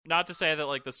not to say that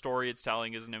like the story it's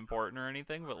telling isn't important or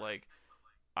anything, but like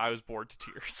I was bored to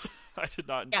tears. I did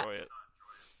not Yeah. enjoy it.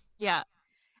 Yeah.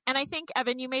 And I think,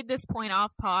 Evan, you made this point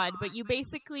off pod, but you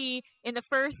basically, in the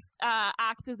first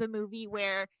act of the movie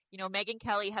where, Megyn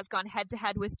Kelly has gone head to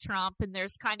head with Trump, and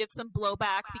there's kind of some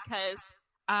blowback because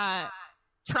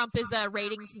Trump is a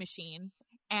ratings machine.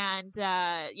 And,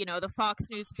 the Fox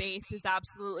News base is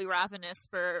absolutely ravenous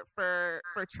for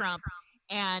Trump.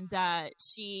 And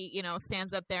she,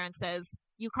 stands up there and says,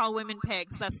 "You call women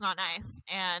pigs, that's not nice."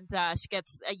 And she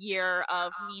gets a year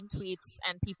of mean tweets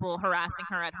and people harassing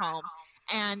her at home.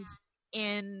 And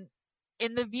in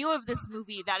the view of this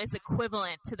movie, that is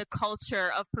equivalent to the culture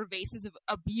of pervasive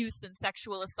abuse and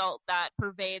sexual assault that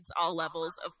pervades all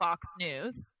levels of Fox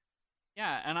News.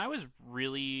 Yeah, and I was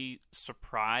really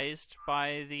surprised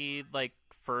by the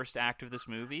first act of this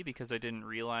movie because I didn't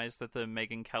realize that the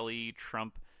Megyn Kelly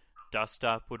Trump dust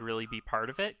up would really be part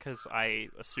of it, because I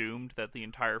assumed that the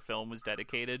entire film was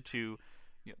dedicated to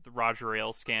the Roger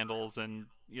Ailes scandals and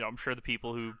I'm sure the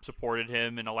people who supported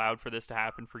him and allowed for this to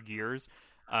happen for years,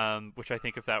 which I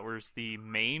think if that was the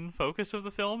main focus of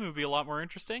the film, it would be a lot more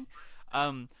interesting.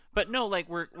 But no,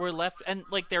 we're left, and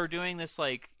they were doing this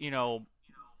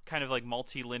kind of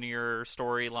multi-linear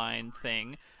storyline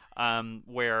thing,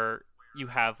 where you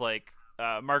have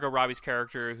Margot Robbie's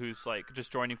character who's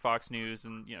just joining Fox News,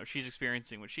 and she's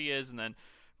experiencing what she is, and then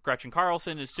Gretchen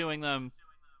Carlson is suing them,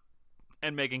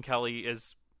 and Megyn Kelly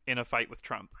is in a fight with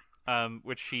Trump,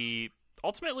 which she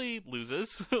ultimately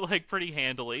loses pretty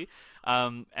handily,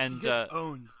 and she gets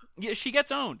owned. Yeah, she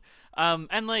gets owned.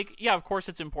 And of course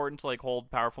it's important to hold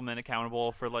powerful men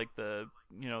accountable for the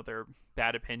their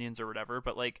bad opinions or whatever,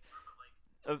 but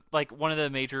one of the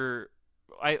major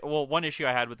one issue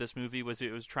I had with this movie was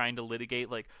it was trying to litigate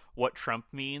what Trump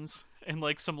means in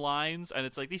some lines, and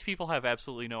it's these people have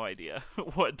absolutely no idea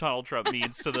what Donald Trump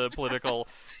means to the political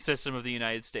system of the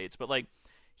United States, but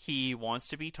he wants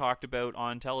to be talked about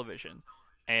on television,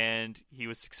 and he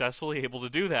was successfully able to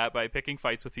do that by picking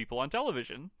fights with people on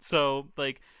television. So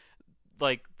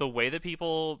the way that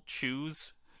people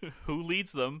choose who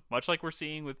leads them, much like we're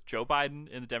seeing with Joe Biden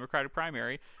in the Democratic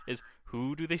primary, is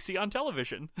who do they see on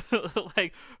television?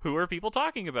 Who are people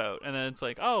talking about? And then it's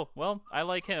oh, well, I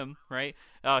like him, right?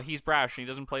 He's brash and he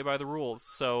doesn't play by the rules.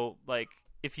 So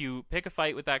if you pick a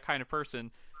fight with that kind of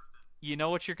person, you know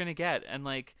what you're gonna get. And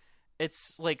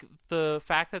it's the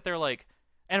fact that they're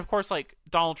and of course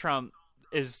Donald Trump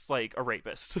is a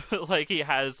rapist. He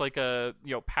has a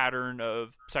pattern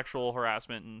of sexual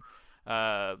harassment and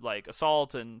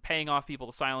assault and paying off people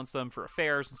to silence them for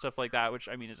affairs and stuff like that, which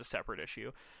I mean is a separate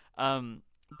issue.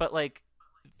 But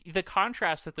the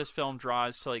contrast that this film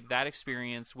draws to that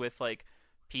experience with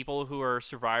people who are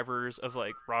survivors of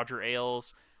Roger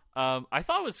Ailes, I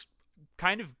thought was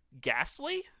kind of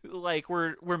ghastly.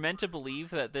 We're meant to believe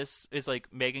that this is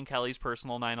Megyn Kelly's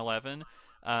personal 9/11,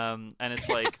 and it's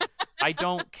I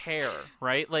don't care,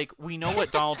 right? We know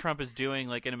what Donald Trump is doing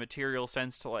in a material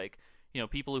sense to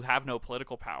people who have no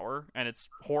political power, and it's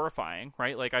horrifying,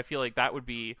 right? I feel that would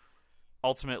be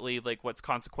ultimately what's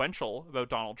consequential about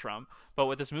Donald Trump. But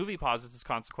what this movie posits is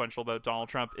consequential about Donald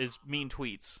Trump is mean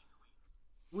tweets,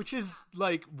 which is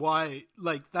why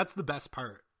that's the best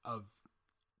part of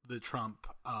the Trump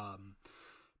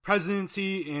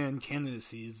presidency and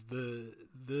candidacy is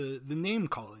the name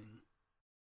calling,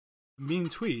 mean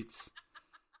tweets.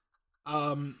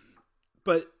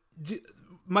 But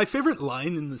my favorite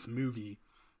line in this movie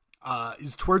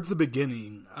is towards the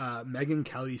beginning. Megyn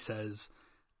Kelly says,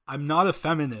 "I'm not a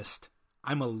feminist.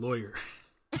 I'm a lawyer."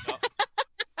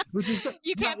 Which is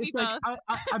you can't be both.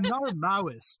 I'm not a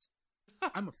Maoist.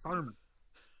 I'm a farmer.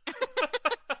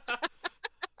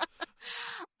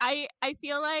 I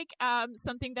feel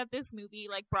something that this movie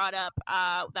brought up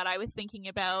that I was thinking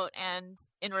about, and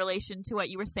in relation to what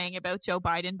you were saying about Joe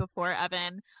Biden before,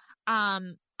 Evan,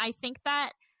 I think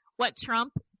that what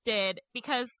Trump did,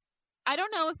 because I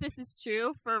don't know if this is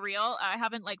true for real. I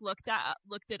haven't looked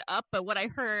it up, but what I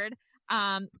heard,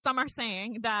 some are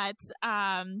saying that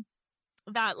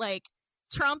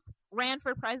Trump ran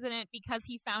for president because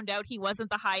he found out he wasn't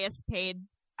the highest paid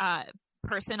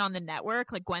person on the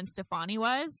network like Gwen Stefani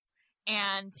was,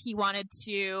 and he wanted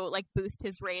to boost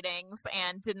his ratings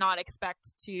and did not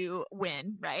expect to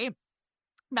win, right?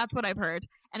 That's what I've heard,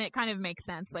 and it kind of makes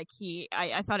sense.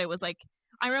 I thought it was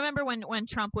I remember when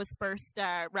Trump was first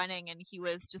running, and he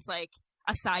was just a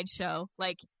sideshow,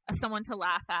 someone to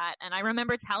laugh at. And I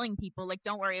remember telling people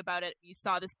don't worry about it. You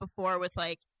saw this before with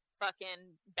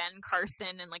fucking Ben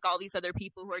Carson and all these other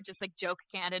people who are just joke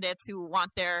candidates who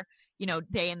want their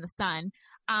day in the sun.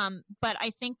 But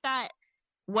I think that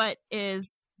what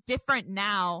is different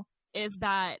now is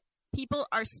that people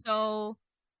are so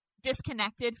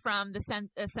disconnected from the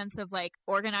sense of like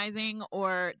organizing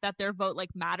or that their vote like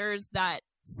matters, that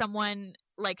someone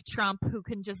like Trump who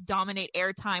can just dominate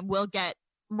airtime will get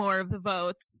more of the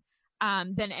votes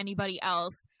than anybody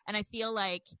else. And I feel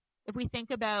like if we think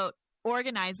about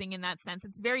organizing in that sense,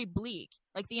 it's very bleak.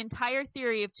 Like the entire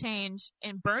theory of change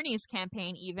in Bernie's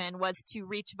campaign even was to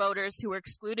reach voters who were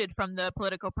excluded from the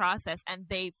political process, and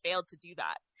they failed to do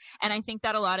that. And I think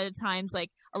that a lot of the times,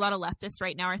 like a lot of leftists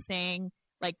right now are saying,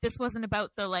 like, this wasn't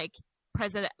about the like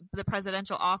the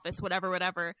presidential office,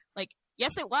 whatever. Like,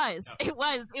 yes, it was. It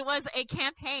was a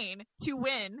campaign to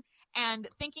win. And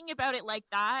thinking about it like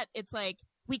that, it's like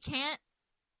we can't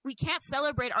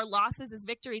celebrate our losses as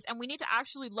victories, and we need to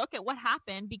actually look at what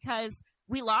happened, because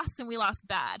we lost and we lost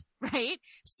bad, right?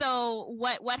 So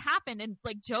what happened? And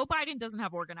like Joe Biden doesn't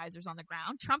have organizers on the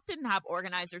ground. Trump didn't have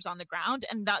organizers on the ground,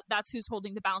 and that's who's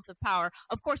holding the balance of power.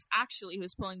 Of course, actually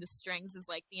who's pulling the strings is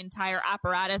like the entire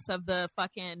apparatus of the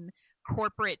fucking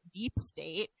corporate deep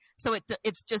state. So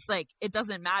it's just like, it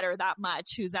doesn't matter that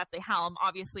much who's at the helm.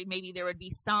 Obviously, maybe there would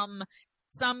be some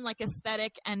like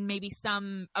aesthetic and maybe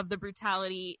some of the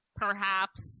brutality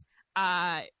perhaps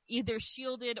either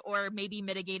shielded or maybe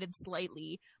mitigated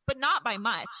slightly, but not by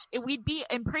much. We'd be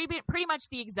in pretty much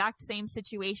the exact same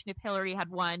situation if Hillary had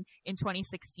won in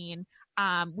 2016.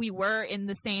 We were in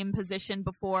the same position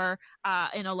before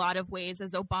in a lot of ways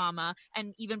as Obama,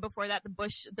 and even before that,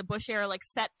 the Bush era like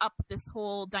set up this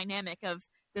whole dynamic of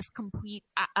this complete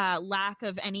lack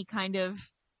of any kind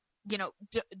of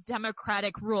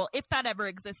democratic rule, if that ever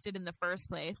existed in the first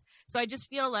place. So I just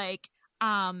feel like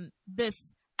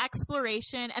this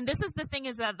exploration, and this is the thing,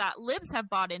 is that libs have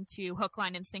bought into hook,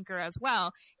 line, and sinker as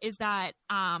well, is that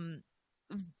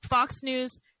Fox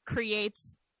News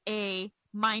creates a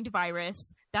mind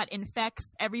virus that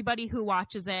infects everybody who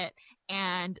watches it,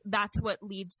 and that's what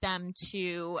leads them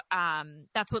to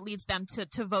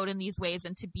vote in these ways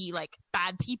and to be like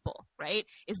bad people, right?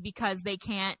 Is because they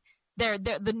can't,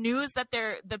 the news that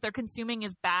they're consuming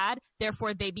is bad,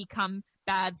 therefore they become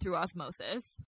bad through osmosis.